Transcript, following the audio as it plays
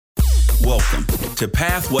Welcome to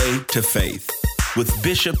Pathway to Faith with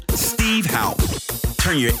Bishop Steve Houp.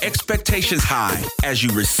 Turn your expectations high as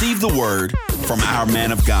you receive the word from our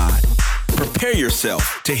man of God. Prepare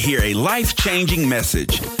yourself to hear a life-changing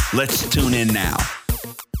message. Let's tune in now.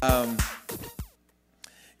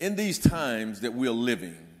 In these times that we're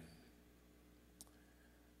living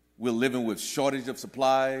with shortage of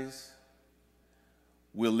supplies.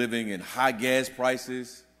 We're living in high gas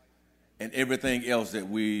prices and everything else that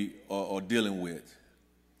we are dealing with.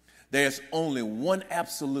 There's only one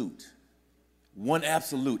absolute,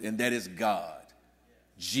 and that is God,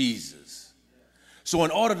 Jesus. So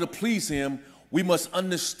in order to please him, we must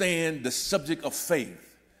understand the subject of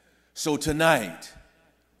faith. So tonight,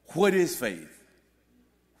 what is faith?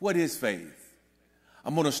 What is faith?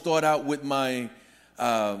 I'm going to start out with my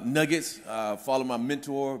nuggets. Follow my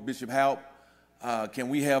mentor, Bishop Houp. Can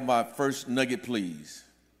we have my first nugget, please?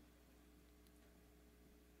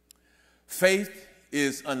 Faith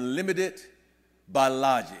is unlimited by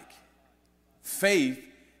logic. Faith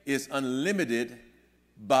is unlimited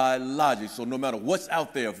by logic. So no matter what's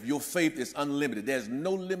out there, your faith is unlimited. There's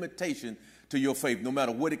no limitation to your faith, no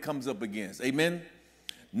matter what it comes up against. Amen?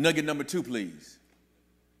 Nugget number 2, please.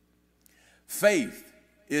 Faith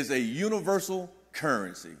is a universal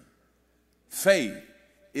currency. Faith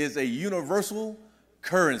is a universal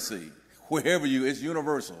currency. Wherever it's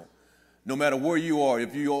universal. No matter where you are,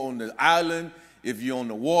 if you're on the island, if you're on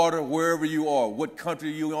the water, wherever you are, what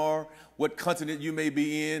country you are, what continent you may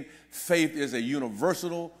be in, faith is a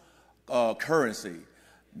universal currency.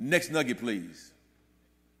 Next nugget, please.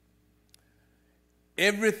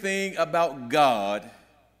 Everything about God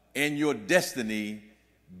and your destiny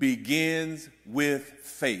begins with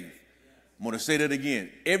faith. I'm going to say that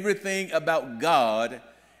again. Everything about God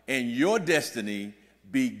and your destiny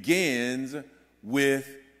begins with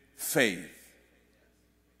faith.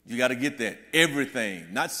 You got to get that.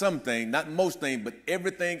 Everything, not something, not most things, but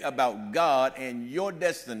everything about God and your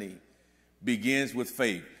destiny begins with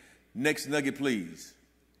faith. Next nugget, please.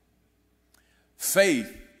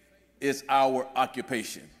 Faith is our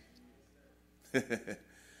occupation.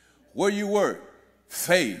 Where you work,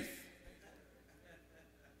 faith.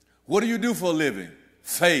 What do you do for a living?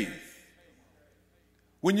 Faith.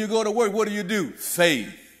 When you go to work, what do?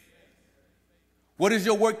 Faith. What does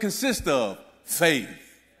your work consist of? Faith.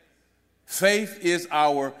 Faith is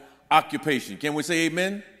our occupation. Can we say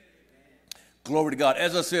amen? Glory to God.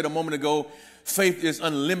 As I said a moment ago, faith is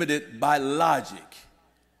unlimited by logic.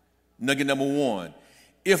 Nugget number 1.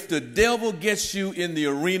 If the devil gets you in the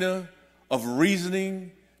arena of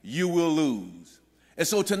reasoning, you will lose. And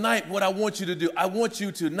so tonight, what I want you to do, I want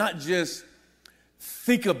you to not just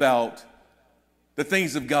think about the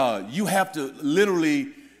things of God. You have to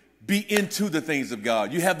literally be into the things of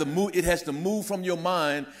God. You have to move. It has to move from your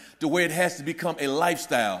mind to where it has to become a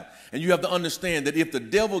lifestyle. And you have to understand that if the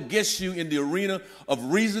devil gets you in the arena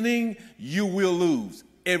of reasoning, you will lose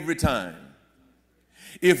every time.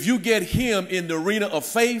 If you get him in the arena of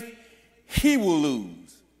faith, he will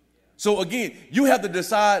lose. So again, you have to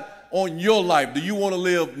decide on your life. Do you want to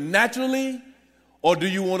live naturally or do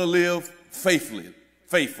you want to live faithfully?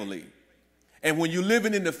 And when you're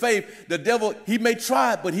living in the faith, the devil, he may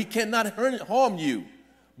try, but he cannot harm you.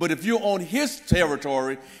 But if you're on his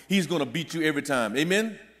territory, he's going to beat you every time.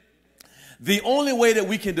 Amen? The only way that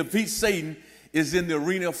we can defeat Satan is in the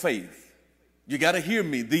arena of faith. You got to hear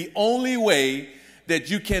me. The only way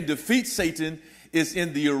that you can defeat Satan is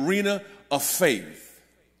in the arena of faith.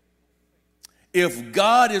 If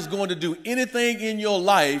God is going to do anything in your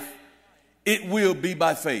life, it will be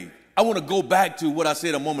by faith. I want to go back to what I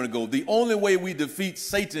said a moment ago. The only way we defeat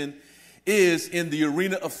Satan is in the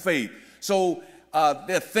arena of faith. So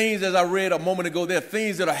there are things, as I read a moment ago, there are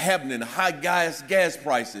things that are happening. High gas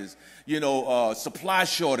prices, supply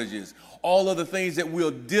shortages, all of the things that we're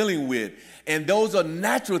dealing with. And those are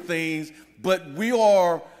natural things, but we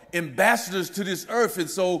are ambassadors to this earth. And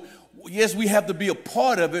so, yes, we have to be a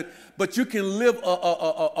part of it, but you can live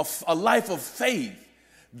a life of faith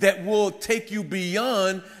that will take you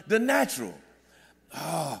beyond the natural.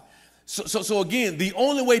 So again, the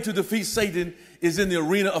only way to defeat Satan is in the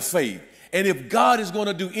arena of faith. And if God is going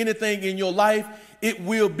to do anything in your life, it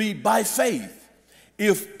will be by faith.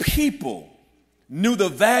 If people knew the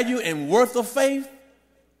value and worth of faith,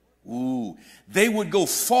 they would go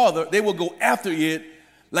farther, they would go after it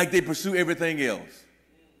like they pursue everything else.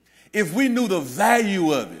 If we knew the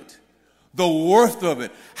value of it, the worth of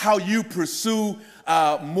it, how you pursue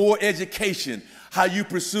more education, how you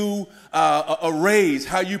pursue a raise,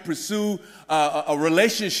 how you pursue a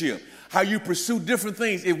relationship, how you pursue different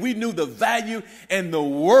things. If we knew the value and the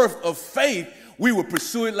worth of faith, we will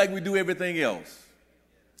pursue it like we do everything else.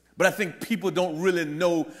 But I think people don't really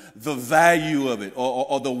know the value of it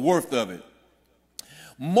or the worth of it.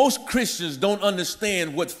 Most Christians don't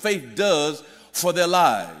understand what faith does for their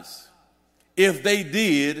lives. If they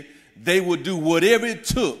did, they would do whatever it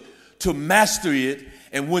took to master it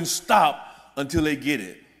and wouldn't stop until they get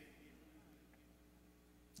it.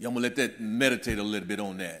 I'm going to let that meditate a little bit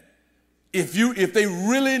on that. If they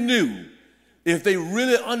really knew, if they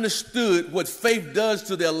really understood what faith does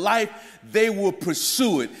to their life, they will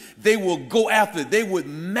pursue it. They will go after it. They would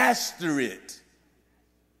master it.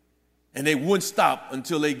 And they wouldn't stop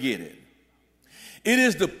until they get it. It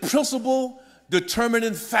is the principal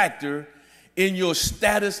determining factor in your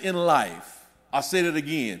status in life. I'll say that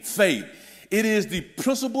again. Faith. It is the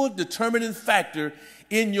principal determining factor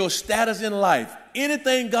in your status in life.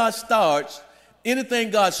 Anything God starts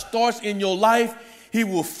in your life, he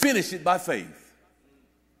will finish it by faith.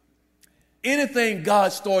 Anything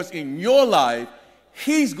God starts in your life,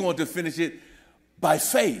 he's going to finish it by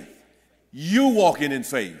faith. You walking in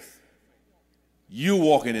faith. You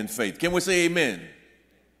walking in faith. Can we say amen?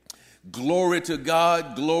 Glory to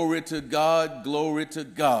God, glory to God, glory to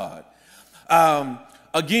God.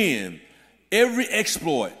 Again, every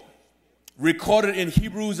exploit recorded in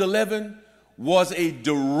Hebrews 11 was a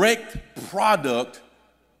direct product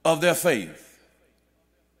of their faith.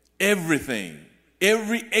 Everything,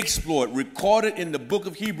 every exploit recorded in the book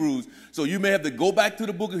of Hebrews. So you may have to go back to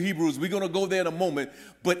the book of Hebrews. We're going to go there in a moment.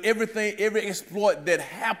 But every exploit that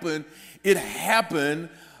happened, it happened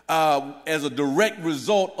as a direct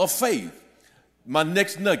result of faith. My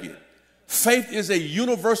next nugget. Faith is a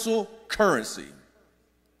universal currency.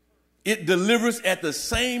 It delivers at the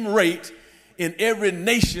same rate in every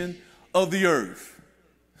nation of the earth.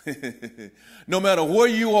 No matter where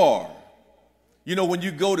you are. You know, when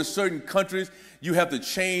you go to certain countries, you have to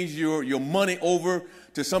change your money over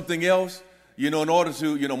to something else. You know, in order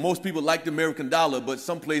to, most people like the American dollar, but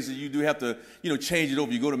some places you do have to, change it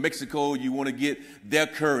over. You go to Mexico, you want to get their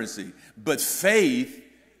currency. But faith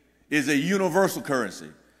is a universal currency.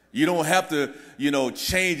 You don't have to,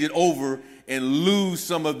 change it over and lose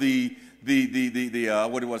some of the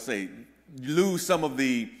lose some of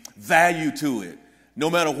the value to it. No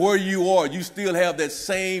matter where you are, you still have that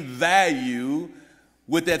same value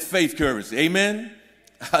with that faith currency. Amen?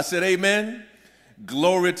 I said amen.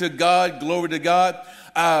 Glory to God, glory to God.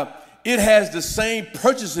 It has the same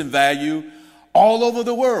purchasing value all over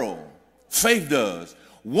the world. Faith does.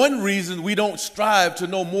 One reason we don't strive to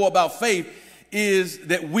know more about faith is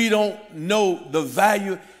that we don't know the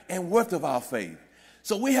value and worth of our faith.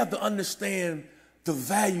 So we have to understand the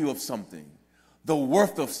value of something, the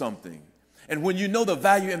worth of something. And when you know the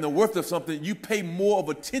value and the worth of something, you pay more of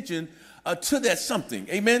attention to that something.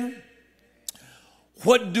 Amen?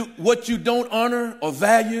 What you don't honor or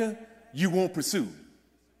value, you won't pursue.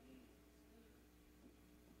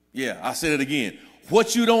 Yeah, I said it again.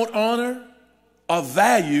 What you don't honor or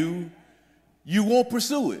value, you won't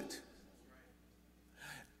pursue it.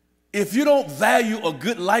 If you don't value a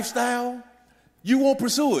good lifestyle, you won't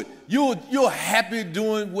pursue it. You're happy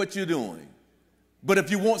doing what you're doing. But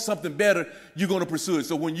if you want something better, you're going to pursue it.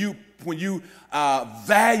 So when you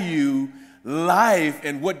value life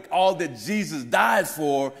and what all that Jesus died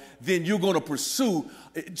for, then you're going to pursue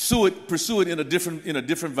it in a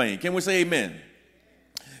different vein. Can we say amen?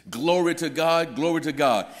 Glory to God, glory to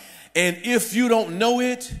God. And if you don't know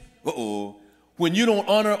it, when you don't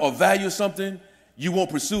honor or value something, you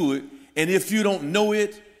won't pursue it. And if you don't know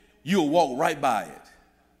it, you'll walk right by it.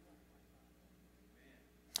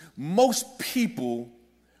 Most people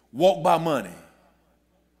walk by money.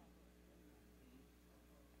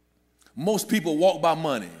 Most people walk by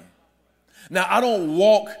money. Now, I don't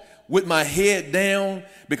walk with my head down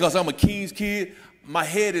because I'm a king's kid. My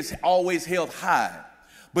head is always held high.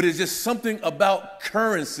 But it's just something about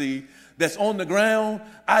currency that's on the ground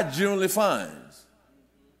I generally find.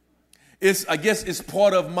 I guess it's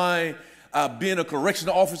part of my being a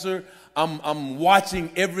correctional officer. I'm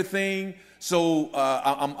watching everything. So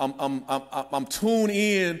I'm tuned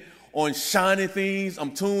in on shiny things.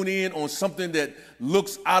 I'm tuned in on something that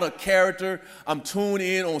looks out of character. I'm tuned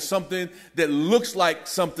in on something that looks like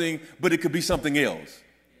something, but it could be something else.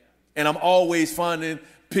 And I'm always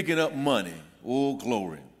picking up money. Oh,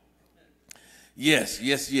 glory. Yes.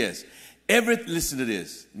 Listen to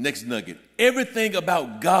this. Next nugget. Everything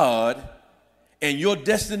about God and your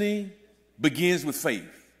destiny begins with faith.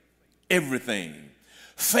 Everything.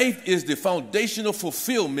 Faith is the foundational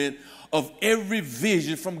fulfillment of every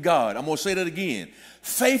vision from God. I'm going to say that again.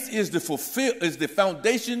 Faith is the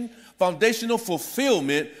foundational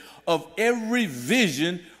fulfillment of every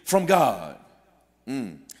vision from God.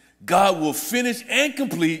 God will finish and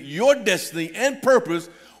complete your destiny and purpose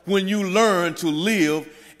when you learn to live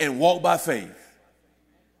and walk by faith.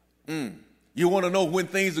 You want to know when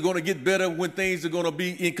things are going to get better, when things are going to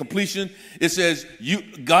be in completion? It says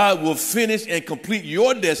God will finish and complete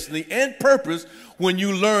your destiny and purpose when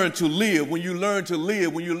you learn to live, when you learn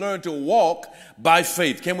to walk by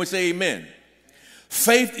faith. Can we say amen?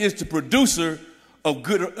 Faith is the producer of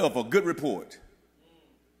a good report.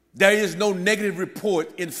 There is no negative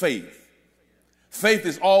report in faith. Faith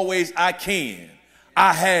is always I can,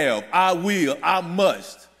 I have, I will, I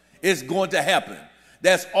must. It's going to happen.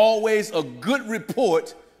 That's always a good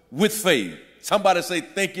report with faith. Somebody say,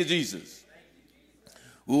 thank you, Jesus.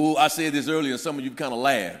 Ooh, I said this earlier, and some of you kind of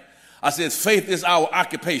laughed. I said, faith is our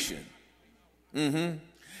occupation.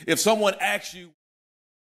 If someone asks you,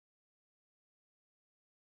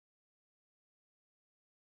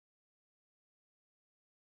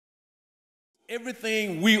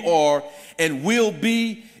 everything we are and will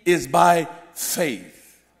be is by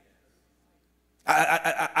faith.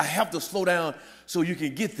 I have to slow down so you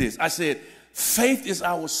can get this. I said, faith is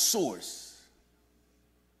our source.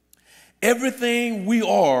 Everything we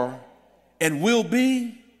are and will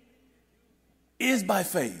be is by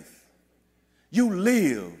faith. You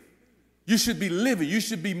live. You should be living. You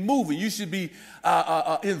should be moving. You should be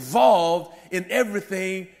involved in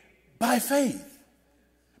everything by faith.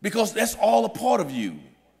 Because that's all a part of you.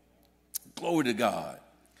 Glory to God.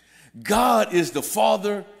 God is the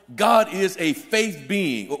Father. God is a faith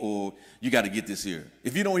being. You got to get this here.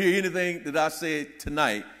 If you don't hear anything that I said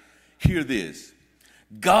tonight, hear this.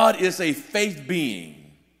 God is a faith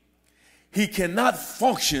being. He cannot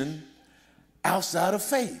function outside of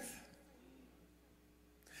faith.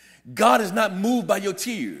 God is not moved by your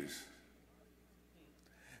tears.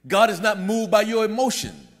 God is not moved by your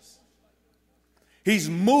emotions. He's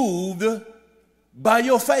moved by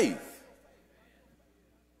your faith.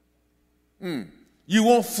 You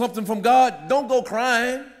want something from God? Don't go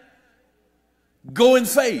crying. Go in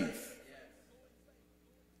faith.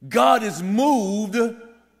 God is moved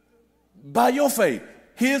by your faith.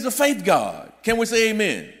 He is a faith God. Can we say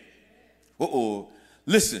amen?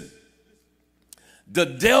 Listen. The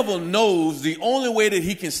devil knows the only way that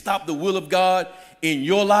he can stop the will of God in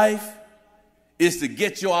your life is to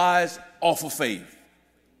get your eyes off of faith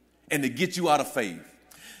and to get you out of faith.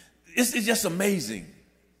 It's just amazing.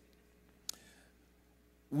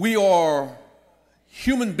 We are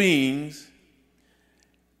human beings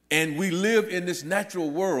and we live in this natural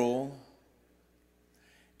world,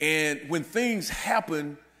 and when things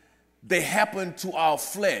happen, they happen to our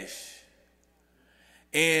flesh.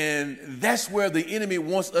 And that's where the enemy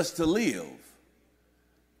wants us to live.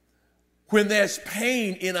 When there's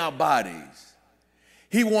pain in our bodies,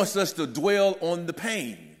 he wants us to dwell on the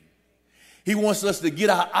pain. He wants us to get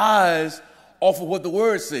our eyes off of what the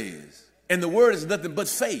word says. And the word is nothing but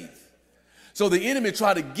faith. So the enemy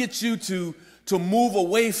try to get you to move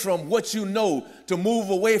away from what you know, to move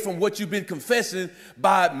away from what you've been confessing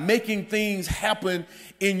by making things happen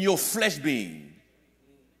in your flesh being.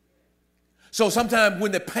 So sometimes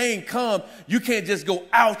when the pain comes, you can't just go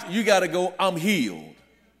out. You got to go, I'm healed.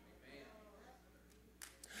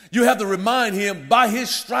 You have to remind him, by his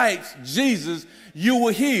stripes, Jesus, you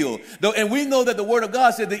were healed. And we know that the word of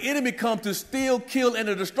God said the enemy comes to steal, kill, and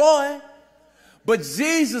to destroy. But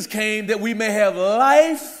Jesus came that we may have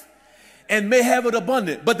life and may have it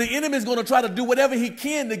abundant. But the enemy is going to try to do whatever he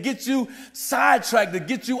can to get you sidetracked, to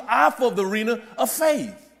get you off of the arena of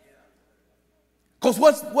faith. Because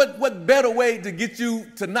what better way to get you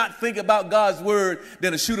to not think about God's word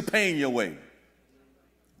than to shoot a pain your way?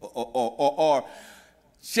 Or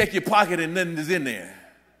check your pocket and nothing is in there.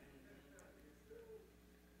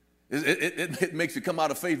 It makes you come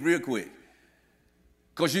out of faith real quick.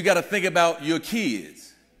 Because you got to think about your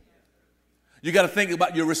kids. You got to think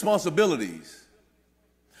about your responsibilities.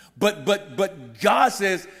 But God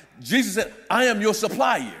says, Jesus said, I am your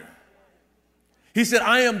supplier. He said,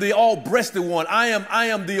 I am the all-breasted one. I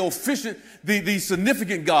am the official, the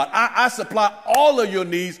significant God. I supply all of your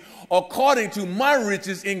needs according to my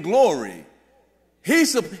riches in glory. He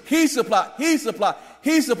supply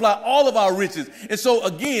all of our riches. And so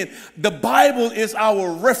again, the Bible is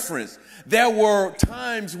our reference. There were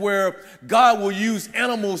times where God will use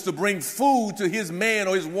animals to bring food to his man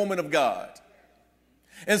or his woman of God.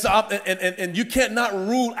 And so, and you cannot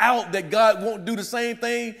rule out that God won't do the same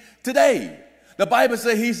thing today. The Bible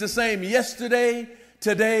says he's the same yesterday,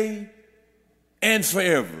 today, and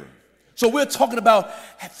forever. So we're talking about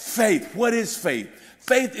faith. What is faith?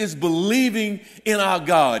 Faith is believing in our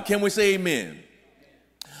God. Can we say amen?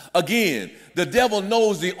 Again, the devil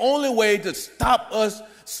knows the only way to stop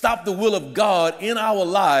the will of God in our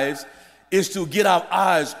lives is to get our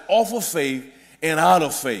eyes off of faith and out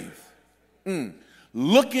of faith.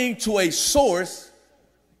 Looking to a source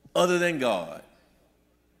other than God.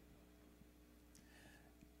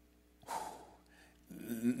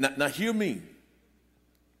 Now hear me.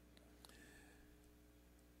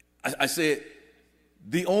 I said,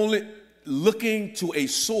 the only looking to a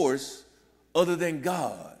source other than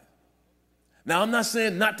God. Now, I'm not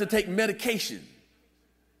saying not to take medication,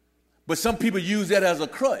 but some people use that as a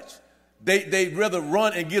crutch. They'd rather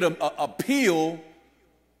run and get a pill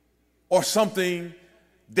or something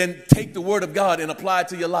than take the word of God and apply it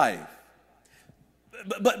to your life.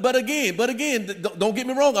 But again, don't get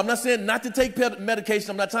me wrong. I'm not saying not to take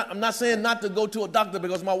medication. I'm not saying not to go to a doctor,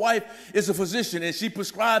 because my wife is a physician and she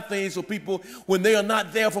prescribes things for people when they are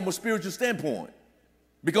not there from a spiritual standpoint,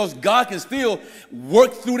 because God can still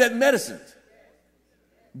work through that medicine.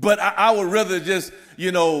 But I would rather just,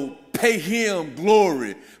 pay him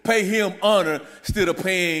glory, pay him honor instead of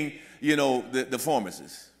paying, the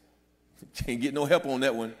pharmacist. Can't get no help on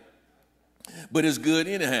that one. But it's good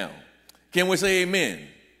anyhow. Can we say amen?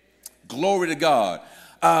 Glory to God.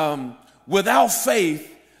 Without faith,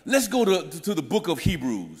 let's go to the book of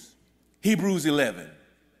Hebrews. Hebrews 11.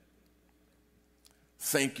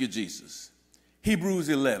 Thank you, Jesus. Hebrews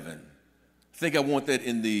 11. I think I want that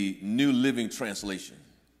in the New Living Translation.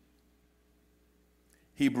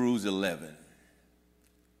 Hebrews 11. I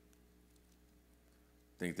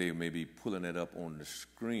think they may be pulling it up on the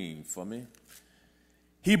screen for me.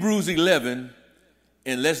 Hebrews 11,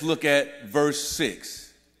 and let's look at verse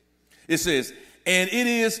 6. It says, and it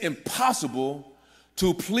is impossible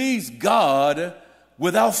to please God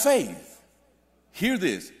without faith. Hear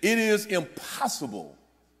this. It is impossible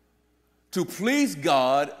to please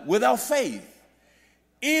God without faith.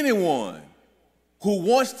 Anyone who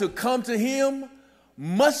wants to come to him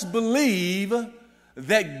must believe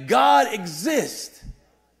that God exists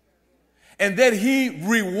and that he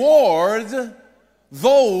rewards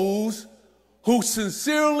those who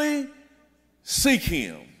sincerely seek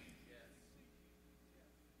him.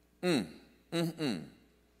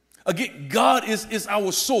 Again, God is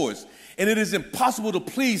our source, and it is impossible to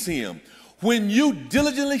please him. When you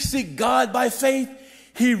diligently seek God by faith,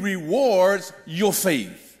 he rewards your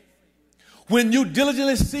faith. When you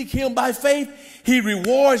diligently seek him by faith, he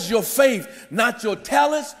rewards your faith, not your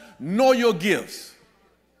talents, nor your gifts.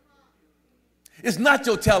 It's not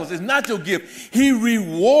your talents, it's not your gift. He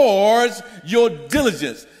rewards your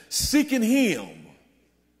diligence, seeking him.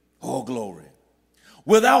 Oh, glory.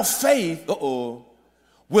 Without faith,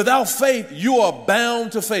 you are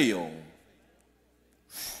bound to fail.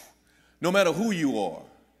 No matter who you are.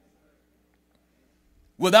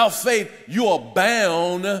 Without faith, you are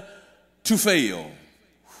bound to fail.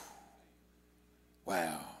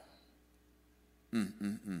 Wow.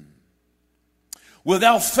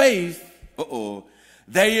 Without faith,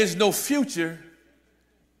 there is no future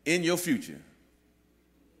in your future.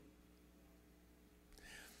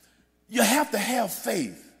 You have to have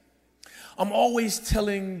faith. I'm always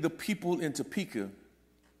telling the people in Topeka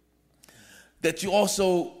that you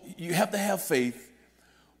have to have faith,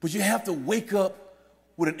 but you have to wake up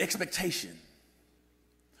with an expectation.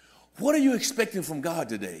 What are you expecting from God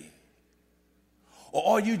today?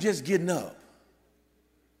 Or are you just getting up?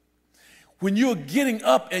 When you're getting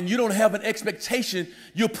up and you don't have an expectation,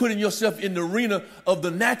 you're putting yourself in the arena of the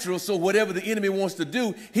natural, so whatever the enemy wants to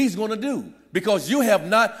do, he's going to do, because you have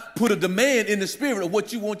not put a demand in the spirit of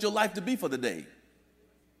what you want your life to be for the day.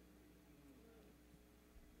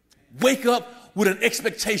 Wake up with an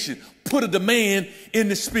expectation. Put a demand in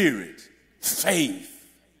the spirit. Faith.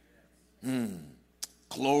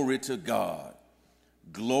 Glory to God.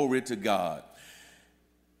 Glory to God.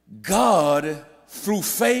 God, through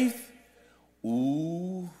faith,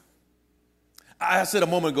 I said a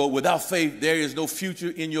moment ago, without faith, there is no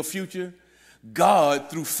future in your future.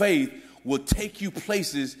 God, through faith, will take you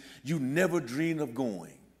places you never dreamed of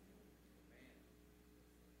going.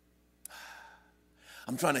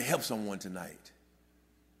 I'm trying to help someone tonight.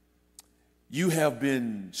 You have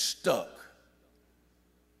been stuck,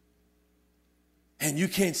 and you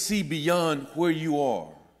can't see beyond where you are.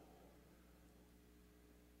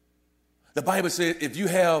 The Bible says if you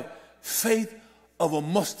have faith of a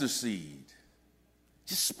mustard seed,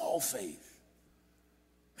 just small faith,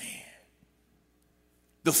 man,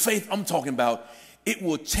 the faith I'm talking about, it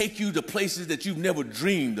will take you to places that you've never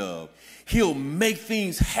dreamed of. He'll make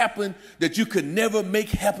things happen that you could never make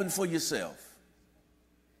happen for yourself.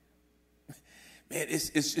 Man,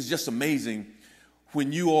 it's just amazing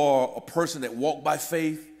when you are a person that walks by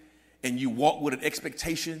faith and you walk with an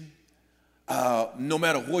expectation, no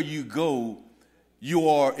matter where you go, you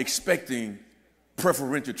are expecting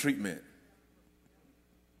preferential treatment.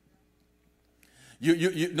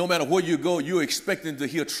 No matter where you go, you're expecting to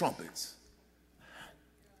hear trumpets.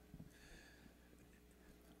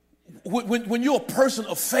 When you're a person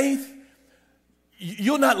of faith,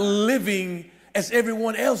 you're not living as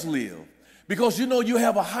everyone else lives, because you know you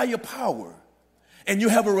have a higher power and you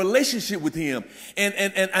have a relationship with him.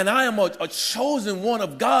 And I am a chosen one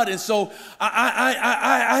of God. And so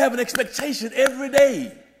I have an expectation every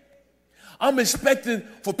day. I'm expecting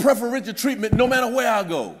for preferential treatment no matter where I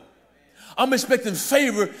go. I'm expecting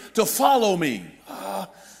favor to follow me.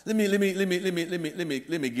 Let me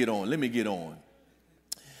get on.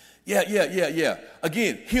 Yeah.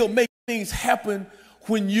 Again, he'll make things happen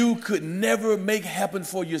when you could never make happen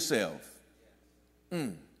for yourself.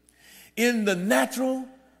 In the natural,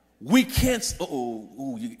 we can't.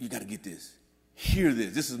 You got to get this. Hear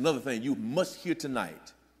this. This is another thing you must hear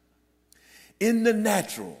tonight. In the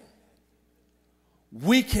natural,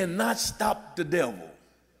 we cannot stop the devil.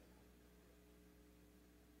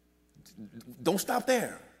 Don't stop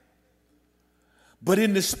there. But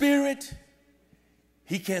in the spirit,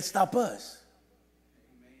 he can't stop us.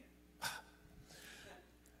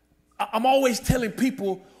 I'm always telling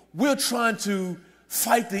people we're trying to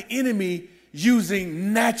fight the enemy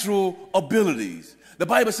using natural abilities. The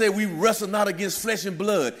Bible says we wrestle not against flesh and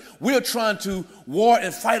blood. We're trying to war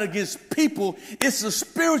and fight against people. It's a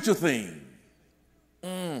spiritual thing.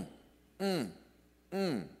 And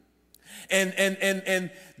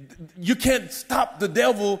you can't stop the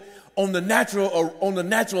devil on the natural or on the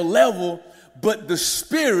natural level, but the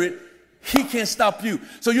spirit, he can't stop you.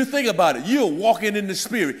 So you think about it. You're walking in the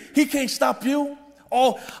spirit. He can't stop you.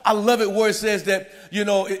 Oh, I love it where it says that, you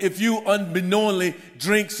know, if you unbeknowingly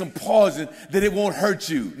drink some poison, that it won't hurt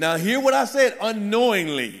you. Now, hear what I said,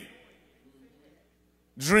 unknowingly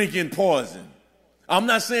drinking poison. I'm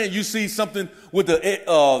not saying you see something with the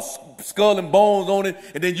skull and bones on it,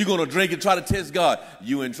 and then you're going to drink and try to test God.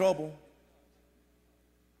 You in trouble.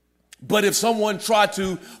 But if someone tried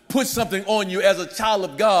to put something on you as a child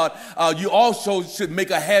of God, you also should make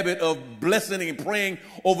a habit of blessing and praying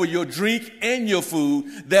over your drink and your food.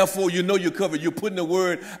 Therefore, you know you're covered. You're putting the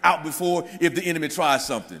word out before if the enemy tries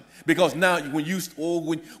something. Because now when you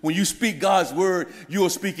speak God's word, you are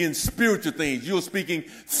speaking spiritual things. You're speaking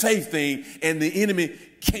faith things, and the enemy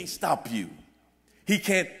can't stop you. He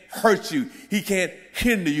can't hurt you. He can't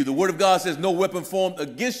hinder you. The word of God says no weapon formed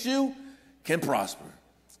against you can prosper.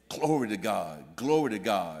 Glory to God. Glory to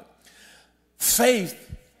God.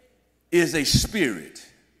 Faith is a spirit,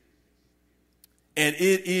 and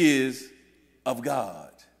it is of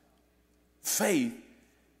God. Faith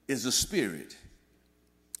is a spirit,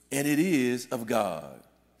 and it is of God.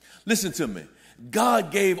 Listen to me.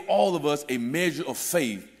 God gave all of us a measure of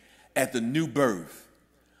faith at the new birth,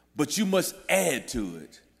 but you must add to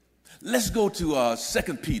it. Let's go to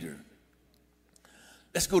 2 Peter.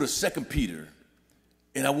 Let's go to 2 Peter.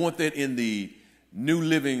 And I want that in the New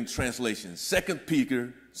Living Translation. 2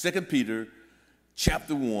 Peter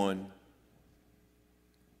chapter 1.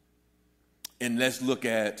 And let's look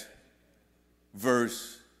at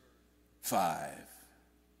verse 5.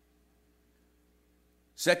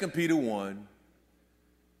 2 Peter 1,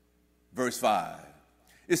 verse 5.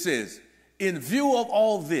 It says, in view of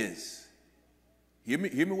all this, hear me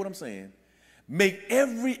what I'm saying, make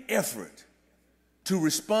every effort to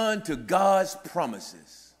respond to God's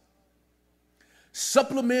promises.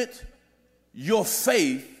 Supplement your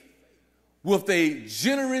faith with a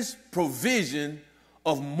generous provision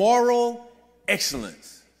of moral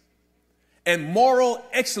excellence, and moral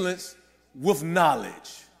excellence with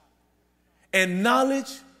knowledge, and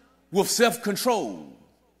knowledge with self-control,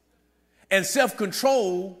 and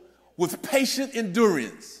self-control with patient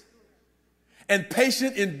endurance, and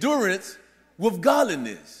patient endurance with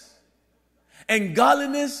godliness, and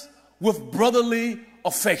godliness with brotherly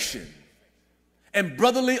affection, and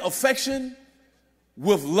brotherly affection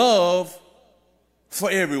with love for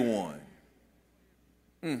everyone.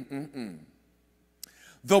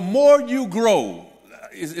 The more you grow,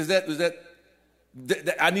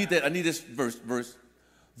 I need this verse.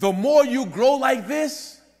 The more you grow like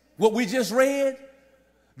this, what we just read,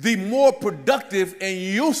 the more productive and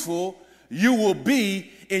useful you will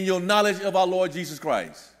be in your knowledge of our Lord Jesus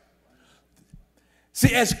Christ.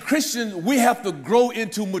 See, as Christians, we have to grow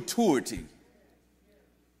into maturity.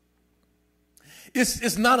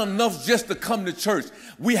 It's not enough just to come to church.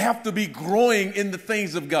 We have to be growing in the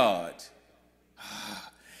things of God.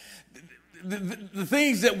 The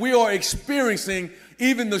things that we are experiencing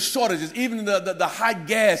even the shortages, even the high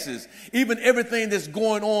gases, even everything that's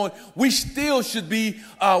going on, we still should be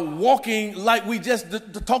walking like we just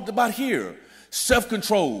talked about here.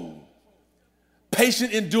 Self-control,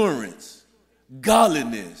 patient endurance,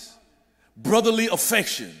 godliness, brotherly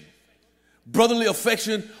affection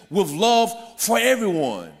with love for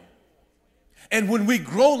everyone. And when we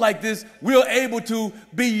grow like this, we're able to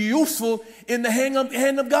be useful in the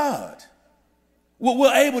hand of God.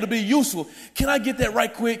 We're able to be useful. Can I get that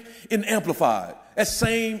right quick in Amplified? That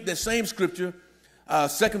same scripture,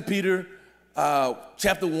 2 Peter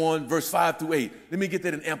chapter 1, verse 5 through 8. Let me get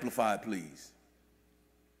that in Amplified, please.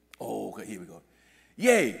 Oh, okay, here we go.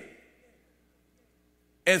 Yea,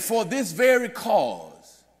 and for this very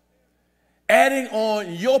cause, adding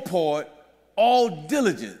on your part all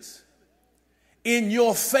diligence, in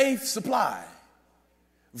your faith supply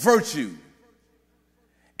virtue,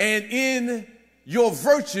 and in your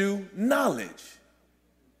virtue knowledge,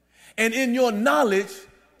 and in your knowledge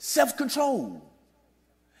self-control.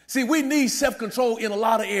 See, we need self-control in a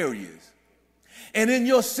lot of areas. And in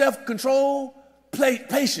your self-control,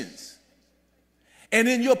 patience. And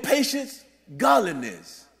in your patience,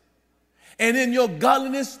 godliness. And in your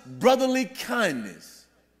godliness, brotherly kindness.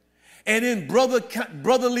 And in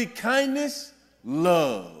brotherly kindness,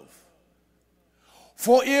 love.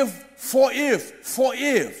 For if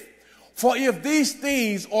these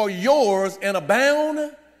things are yours and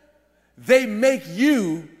abound, they make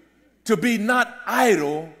you to be not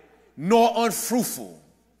idle nor unfruitful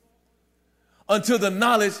unto the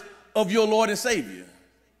knowledge of your Lord and Savior.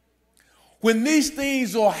 When these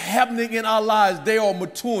things are happening in our lives, they are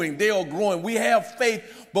maturing, they are growing. We have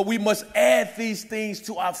faith, but we must add these things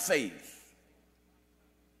to our faith.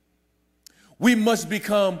 We must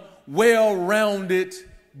become well-rounded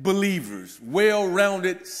believers,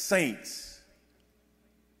 well-rounded saints.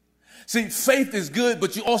 See, faith is good,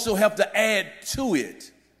 but you also have to add to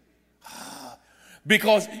it.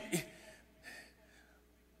 Because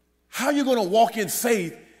how are you going to walk in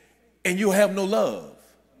faith and you have no love?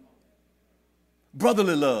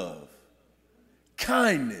 Brotherly love,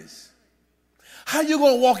 kindness. How are you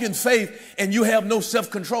going to walk in faith and you have no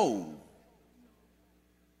self-control?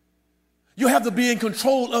 You have to be in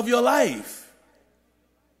control of your life.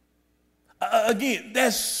 Again,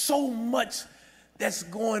 there's so much that's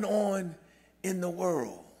going on in the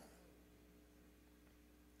world.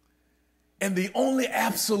 And the only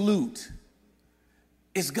absolute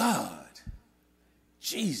is God,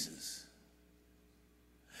 Jesus.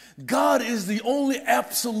 God is the only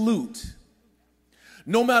absolute.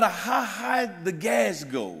 No matter how high the gas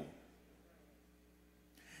go,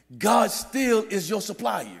 God still is your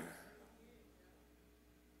supplier.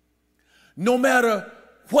 No matter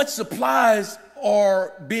what supplies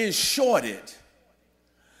are being shorted,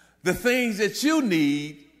 the things that you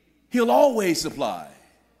need, He'll always supply.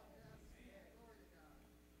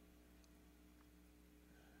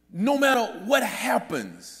 No matter what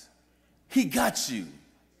happens, He got you.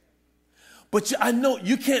 But I know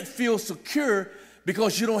you can't feel secure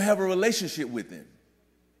because you don't have a relationship with Him.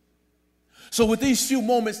 So with these few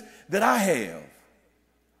moments that I have,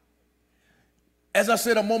 as I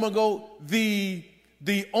said a moment ago, the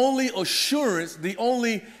only assurance, the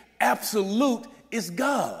only absolute is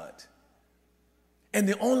God. And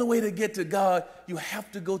the only way to get to God, you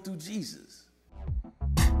have to go through Jesus.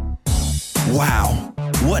 Wow,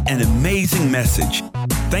 what an amazing message.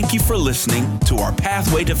 Thank you for listening to our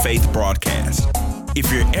Pathway to Faith broadcast.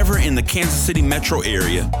 If you're ever in the Kansas City metro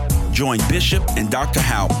area, join Bishop and Dr.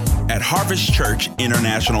 Haupt at Harvest Church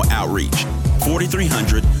International Outreach,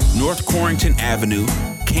 4300 North Corrington Avenue,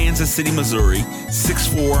 Kansas City, Missouri,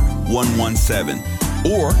 64117.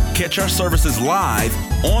 Or catch our services live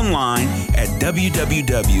online at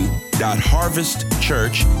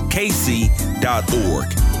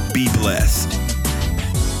www.harvestchurchkc.org. Be blessed.